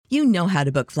You know how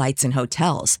to book flights and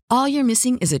hotels. All you're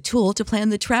missing is a tool to plan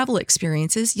the travel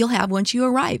experiences you'll have once you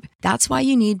arrive. That's why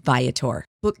you need Viator.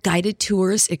 Book guided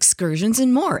tours, excursions,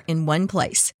 and more in one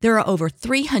place. There are over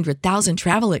 300,000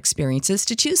 travel experiences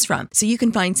to choose from, so you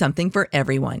can find something for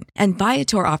everyone. And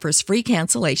Viator offers free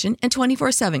cancellation and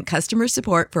 24/7 customer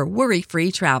support for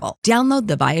worry-free travel. Download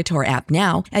the Viator app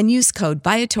now and use code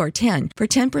Viator10 for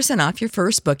 10% off your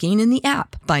first booking in the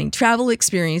app. Find travel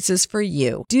experiences for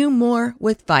you. Do more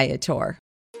with Viator.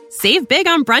 Save big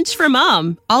on brunch for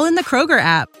mom, all in the Kroger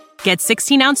app. Get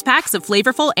 16-ounce packs of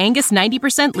flavorful Angus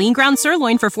 90% lean ground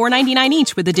sirloin for $4.99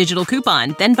 each with a digital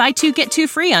coupon. Then buy 2, get 2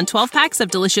 free on 12 packs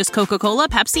of delicious Coca-Cola,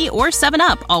 Pepsi, or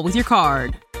 7-Up, all with your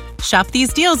card. Shop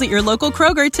these deals at your local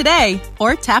Kroger today,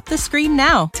 or tap the screen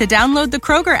now to download the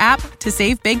Kroger app to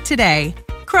save big today.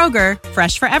 Kroger,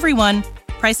 fresh for everyone.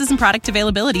 Prices and product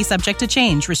availability subject to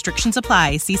change. Restrictions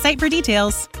apply. See site for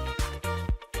details.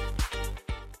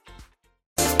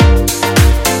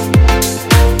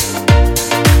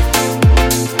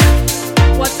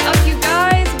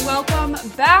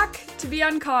 Back to Be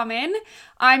Uncommon.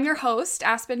 I'm your host,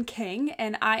 Aspen King,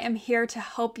 and I am here to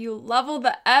help you level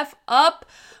the F up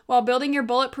while building your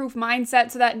bulletproof mindset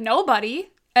so that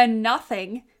nobody and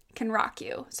nothing can rock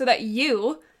you, so that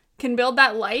you can build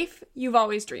that life you've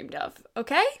always dreamed of.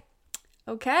 Okay?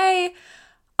 Okay.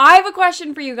 I have a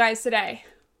question for you guys today.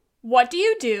 What do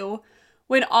you do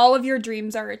when all of your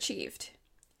dreams are achieved?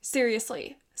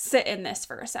 Seriously, sit in this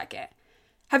for a second.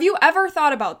 Have you ever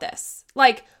thought about this?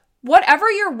 Like, whatever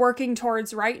you're working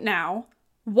towards right now,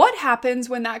 what happens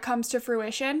when that comes to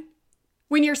fruition?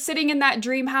 When you're sitting in that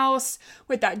dream house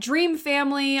with that dream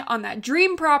family on that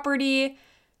dream property,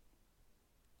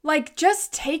 like,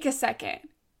 just take a second.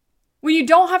 When you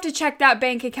don't have to check that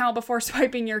bank account before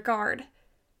swiping your card.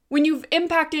 When you've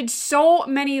impacted so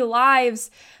many lives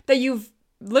that you've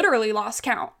literally lost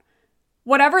count.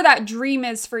 Whatever that dream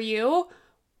is for you,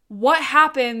 what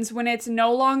happens when it's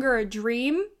no longer a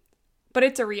dream, but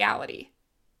it's a reality?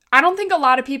 I don't think a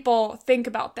lot of people think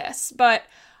about this, but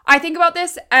I think about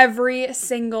this every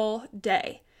single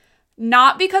day.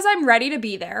 Not because I'm ready to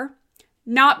be there,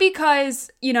 not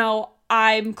because,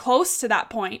 I'm close to that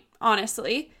point,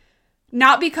 honestly.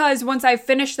 Not because once I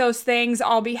finish those things,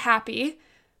 I'll be happy.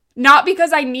 Not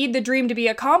because I need the dream to be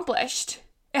accomplished.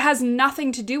 It has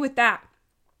nothing to do with that.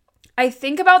 I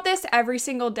think about this every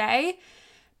single day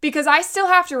because I still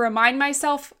have to remind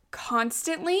myself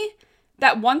constantly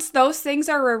that once those things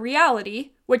are a reality,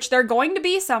 which they're going to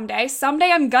be someday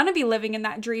I'm going to be living in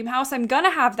that dream house. I'm going to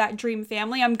have that dream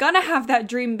family. I'm going to have that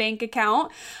dream bank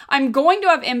account. I'm going to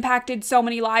have impacted so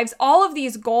many lives. All of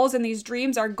these goals and these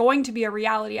dreams are going to be a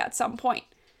reality at some point.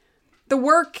 The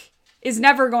work is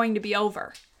never going to be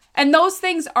over. And those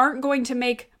things aren't going to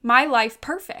make my life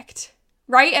perfect.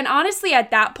 Right? And honestly, at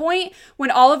that point,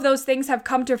 when all of those things have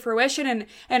come to fruition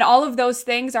and all of those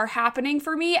things are happening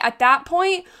for me, at that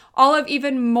point, I'll have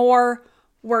even more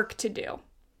work to do.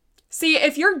 See,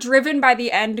 if you're driven by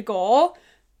the end goal,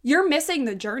 you're missing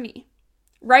the journey,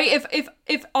 right?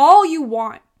 If all you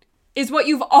want is what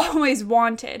you've always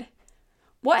wanted,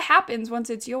 what happens once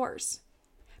it's yours?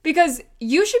 Because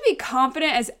you should be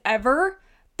confident as ever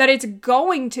that it's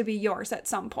going to be yours at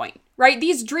some point, right?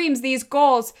 These dreams, these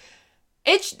goals,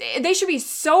 they should be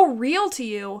so real to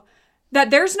you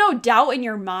that there's no doubt in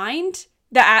your mind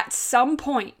that at some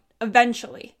point,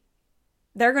 eventually,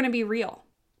 they're going to be real.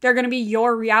 They're going to be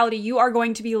your reality. You are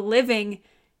going to be living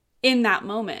in that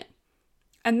moment.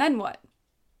 And then what?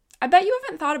 I bet you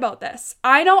haven't thought about this.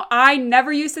 I know I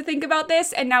never used to think about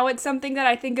this, and now it's something that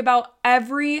I think about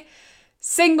every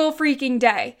single freaking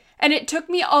day. And it took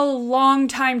me a long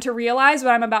time to realize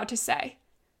what I'm about to say.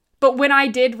 But when I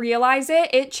did realize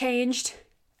it, it changed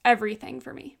everything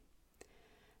for me.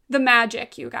 The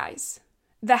magic, you guys,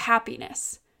 the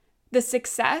happiness, the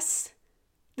success,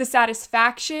 the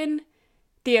satisfaction,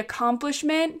 the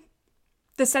accomplishment,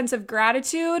 the sense of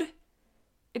gratitude,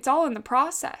 it's all in the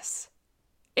process.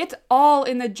 It's all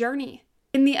in the journey,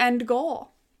 in the end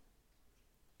goal.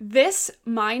 This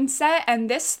mindset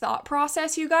and this thought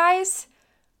process, you guys,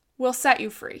 will set you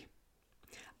free.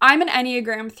 I'm an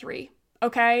Enneagram 3.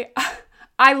 Okay,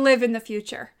 I live in the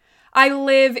future. I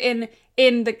live in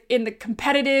the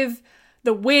competitive,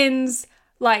 the wins.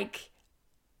 Like,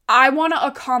 I want to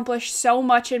accomplish so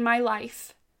much in my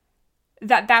life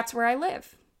that's where I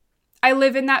live. I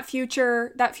live in that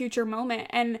future moment,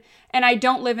 and I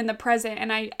don't live in the present.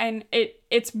 And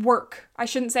it's work. I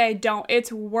shouldn't say I don't.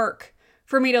 It's work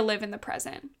for me to live in the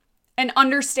present and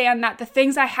understand that the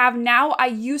things I have now, I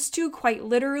used to quite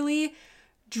literally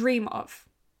dream of.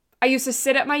 I used to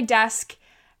sit at my desk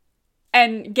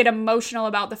and get emotional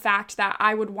about the fact that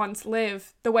I would once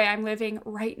live the way I'm living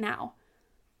right now.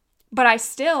 But I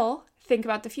still think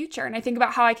about the future, and I think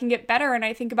about how I can get better, and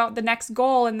I think about the next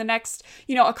goal and the next,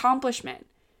 accomplishment.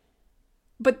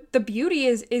 But the beauty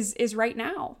is right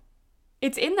now.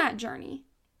 It's in that journey.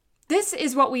 This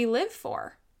is what we live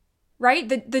for, right?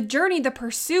 The journey, the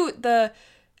pursuit, the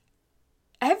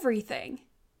everything.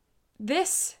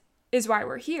 This is why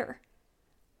we're here.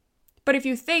 But if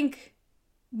you think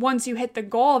once you hit the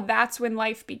goal, that's when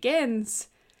life begins,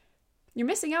 you're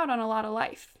missing out on a lot of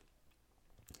life.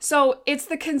 So it's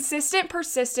the consistent,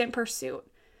 persistent pursuit.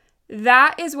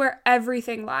 That is where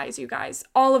everything lies, you guys.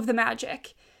 All of the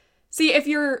magic. See, if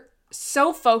you're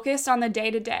so focused on the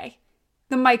day-to-day,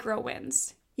 the micro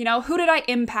wins, who did I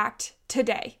impact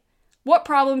today? What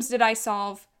problems did I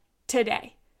solve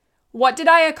today? What did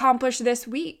I accomplish this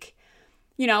week?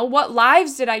 What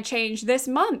lives did I change this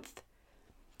month?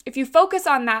 If you focus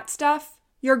on that stuff,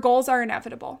 your goals are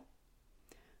inevitable.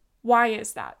 Why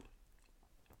is that?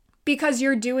 Because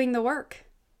you're doing the work.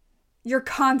 You're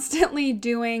constantly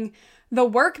doing the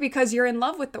work because you're in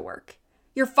love with the work.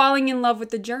 You're falling in love with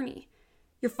the journey.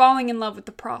 You're falling in love with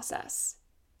the process.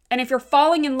 And if you're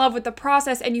falling in love with the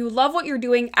process and you love what you're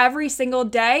doing every single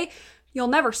day, you'll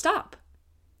never stop.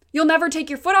 You'll never take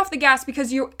your foot off the gas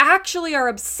because you actually are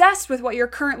obsessed with what you're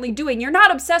currently doing. You're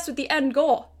not obsessed with the end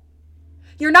goal.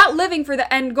 You're not living for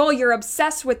the end goal. You're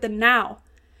obsessed with the now.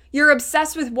 You're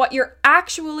obsessed with what you're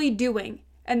actually doing,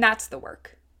 and that's the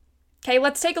work. Okay,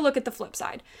 let's take a look at the flip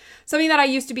side. Something that I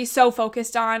used to be so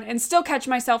focused on and still catch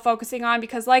myself focusing on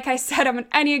because, like I said, I'm an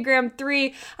Enneagram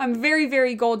 3. I'm very,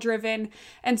 very goal-driven.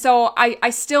 And so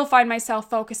I still find myself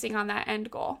focusing on that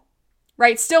end goal,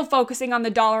 right? Still focusing on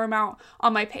the dollar amount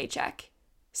on my paycheck.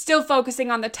 Still focusing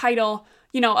on the title,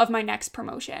 of my next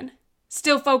promotion.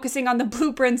 Still focusing on the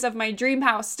blueprints of my dream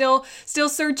house. Still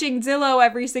searching Zillow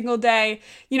every single day,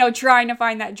 trying to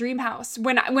find that dream house.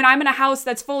 When I'm in a house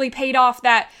that's fully paid off,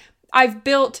 that I've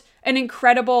built an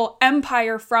incredible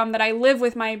empire from, that I live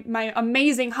with my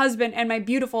amazing husband and my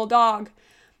beautiful dog.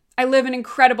 I live an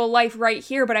incredible life right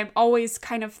here, but I'm always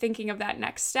kind of thinking of that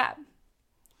next step,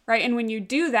 right? And when you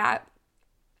do that,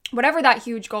 whatever that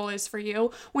huge goal is for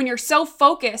you, when you're so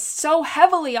focused so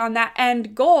heavily on that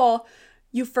end goal,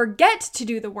 you forget to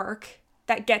do the work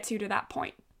that gets you to that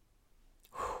point,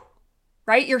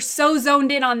 right? You're so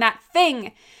zoned in on that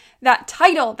thing, that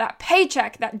title, that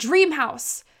paycheck, that dream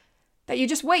house, that you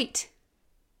just wait,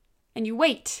 and you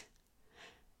wait,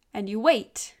 and you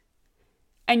wait,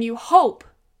 and you hope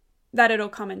that it'll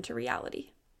come into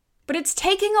reality. But it's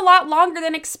taking a lot longer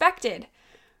than expected,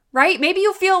 right? Maybe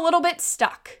you feel a little bit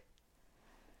stuck.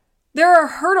 There are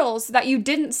hurdles that you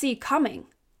didn't see coming,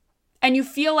 and you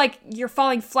feel like you're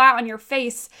falling flat on your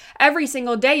face every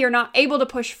single day. You're not able to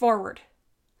push forward.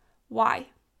 Why?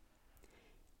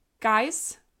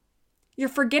 Guys, you're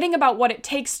forgetting about what it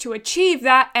takes to achieve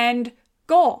that end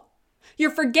goal. You're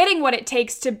forgetting what it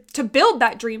takes to build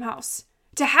that dream house,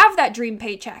 to have that dream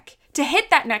paycheck, to hit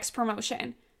that next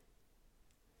promotion.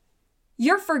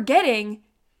 You're forgetting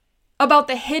about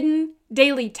the hidden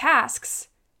daily tasks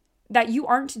that you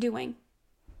aren't doing,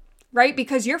 right?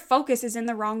 Because your focus is in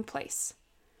the wrong place.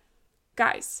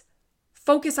 Guys,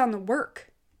 focus on the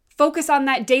work. Focus on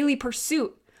that daily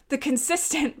pursuit, the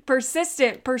consistent,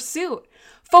 persistent pursuit.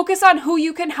 Focus on who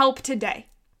you can help today.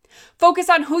 Focus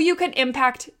on who you can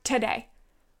impact today.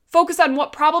 Focus on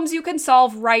what problems you can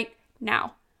solve right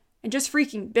now. And just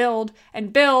freaking build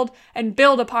and build and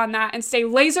build upon that and stay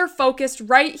laser focused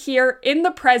right here in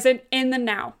the present, in the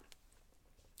now.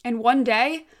 And one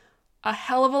day, a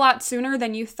hell of a lot sooner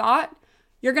than you thought,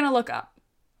 you're going to look up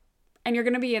and you're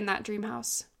going to be in that dream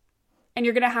house and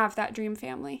you're going to have that dream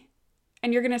family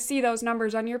and you're going to see those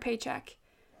numbers on your paycheck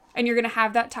and you're going to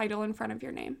have that title in front of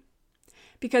your name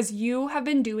because you have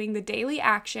been doing the daily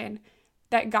action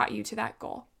that got you to that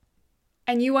goal.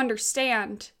 And you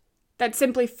understand that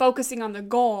simply focusing on the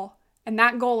goal and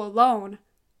that goal alone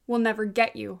will never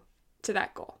get you to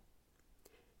that goal.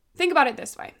 Think about it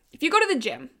this way. If you go to the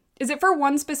gym, is it for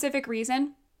one specific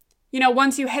reason?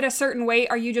 Once you hit a certain weight,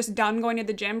 are you just done going to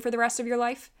the gym for the rest of your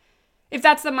life? If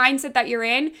that's the mindset that you're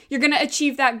in, you're going to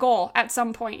achieve that goal at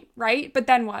some point, right? But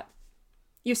then what?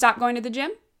 You stop going to the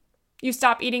gym? You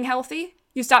stop eating healthy?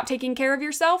 You stop taking care of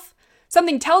yourself?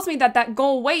 Something tells me that that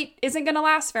goal weight isn't going to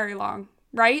last very long,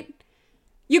 right?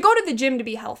 You go to the gym to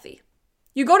be healthy.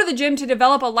 You go to the gym to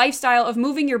develop a lifestyle of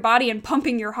moving your body and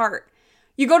pumping your heart.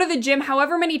 You go to the gym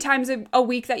however many times a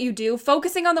week that you do,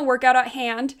 focusing on the workout at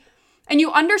hand, and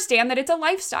you understand that it's a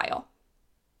lifestyle.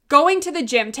 Going to the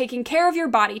gym, taking care of your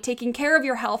body, taking care of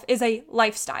your health is a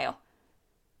lifestyle,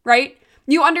 right?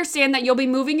 You understand that you'll be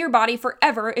moving your body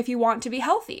forever if you want to be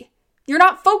healthy. You're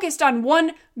not focused on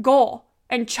one goal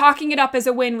and chalking it up as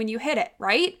a win when you hit it,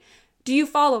 right? Do you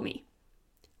follow me?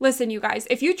 Listen, you guys,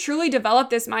 if you truly develop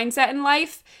this mindset in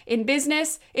life, in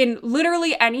business, in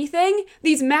literally anything,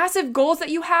 these massive goals that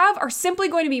you have are simply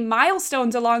going to be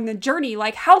milestones along the journey.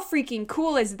 Like, how freaking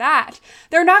cool is that?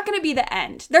 They're not going to be the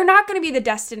end. They're not going to be the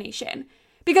destination.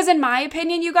 Because in my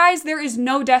opinion, you guys, there is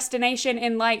no destination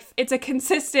in life. It's a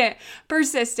consistent,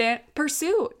 persistent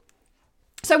pursuit.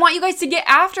 So I want you guys to get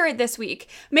after it this week.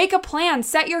 Make a plan,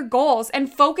 set your goals,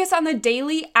 and focus on the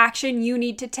daily action you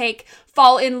need to take.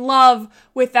 Fall in love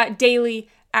with that daily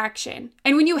action.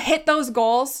 And when you hit those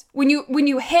goals, when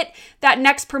you hit that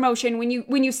next promotion,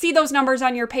 when you see those numbers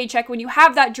on your paycheck, when you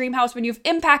have that dream house, when you've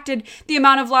impacted the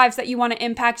amount of lives that you want to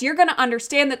impact, you're going to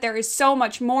understand that there is so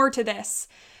much more to this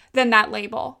than that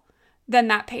label, than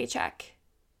that paycheck,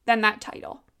 than that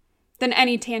title, than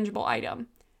any tangible item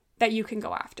that you can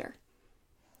go after.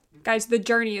 Guys, the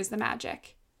journey is the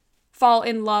magic. Fall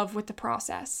in love with the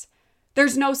process.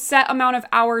 There's no set amount of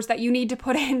hours that you need to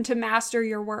put in to master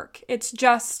your work. It's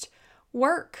just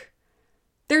work.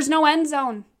 There's no end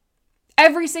zone.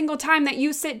 Every single time that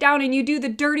you sit down and you do the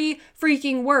dirty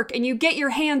freaking work and you get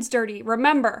your hands dirty,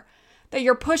 remember that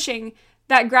you're pushing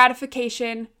that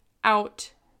gratification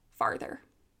out farther.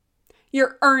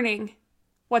 You're earning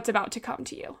what's about to come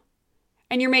to you.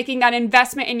 And you're making that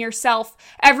investment in yourself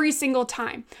every single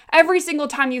time. Every single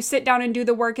time you sit down and do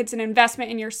the work, it's an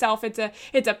investment in yourself. It's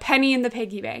a penny in the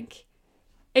piggy bank.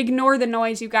 Ignore the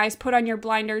noise, you guys. Put on your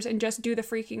blinders and just do the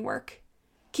freaking work.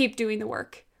 Keep doing the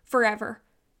work forever.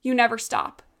 You never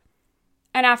stop.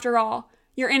 And after all,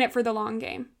 you're in it for the long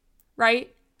game,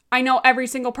 right? I know every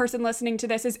single person listening to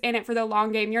this is in it for the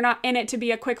long game. You're not in it to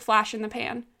be a quick flash in the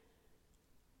pan.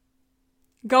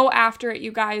 Go after it,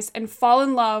 you guys, and fall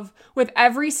in love with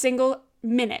every single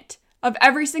minute of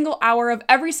every single hour of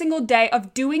every single day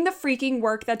of doing the freaking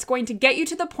work that's going to get you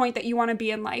to the point that you want to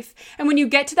be in life. And when you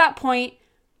get to that point,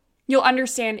 you'll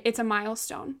understand it's a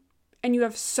milestone and you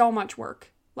have so much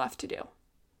work left to do.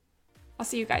 I'll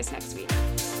see you guys next week.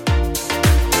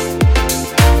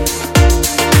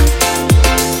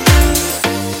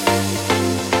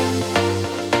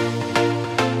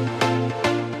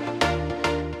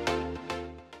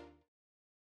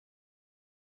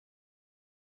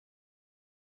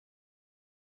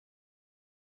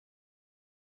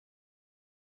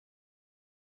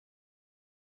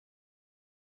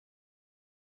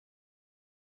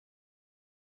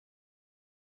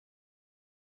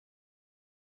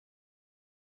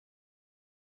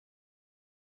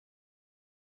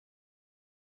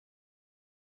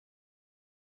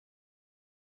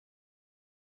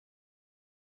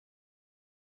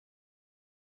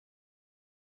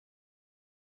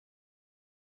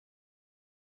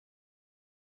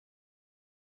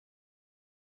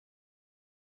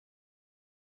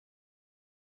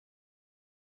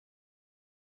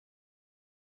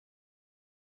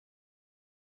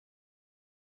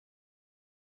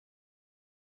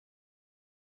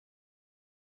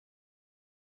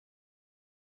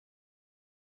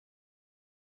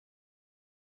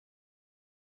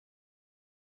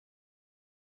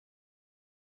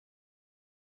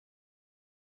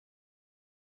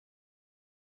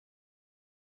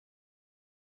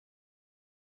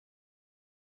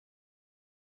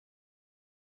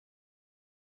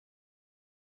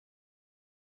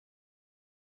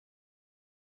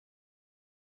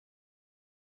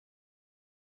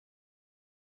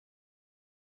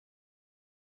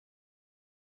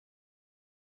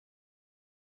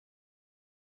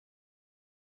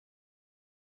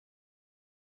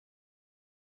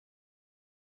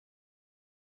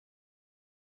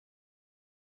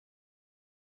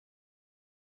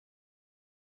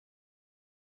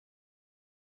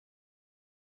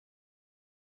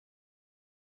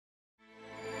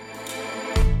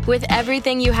 With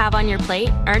everything you have on your plate,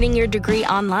 earning your degree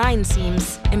online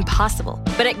seems impossible.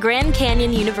 But at Grand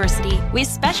Canyon University, we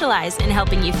specialize in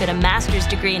helping you fit a master's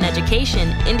degree in education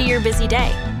into your busy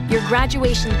day. Your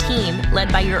graduation team,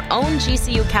 led by your own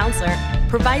GCU counselor,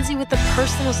 provides you with the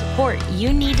personal support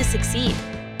you need to succeed.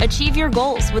 Achieve your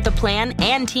goals with a plan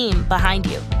and team behind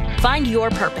you. Find your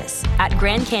purpose at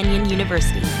Grand Canyon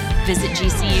University. Visit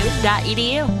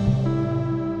gcu.edu.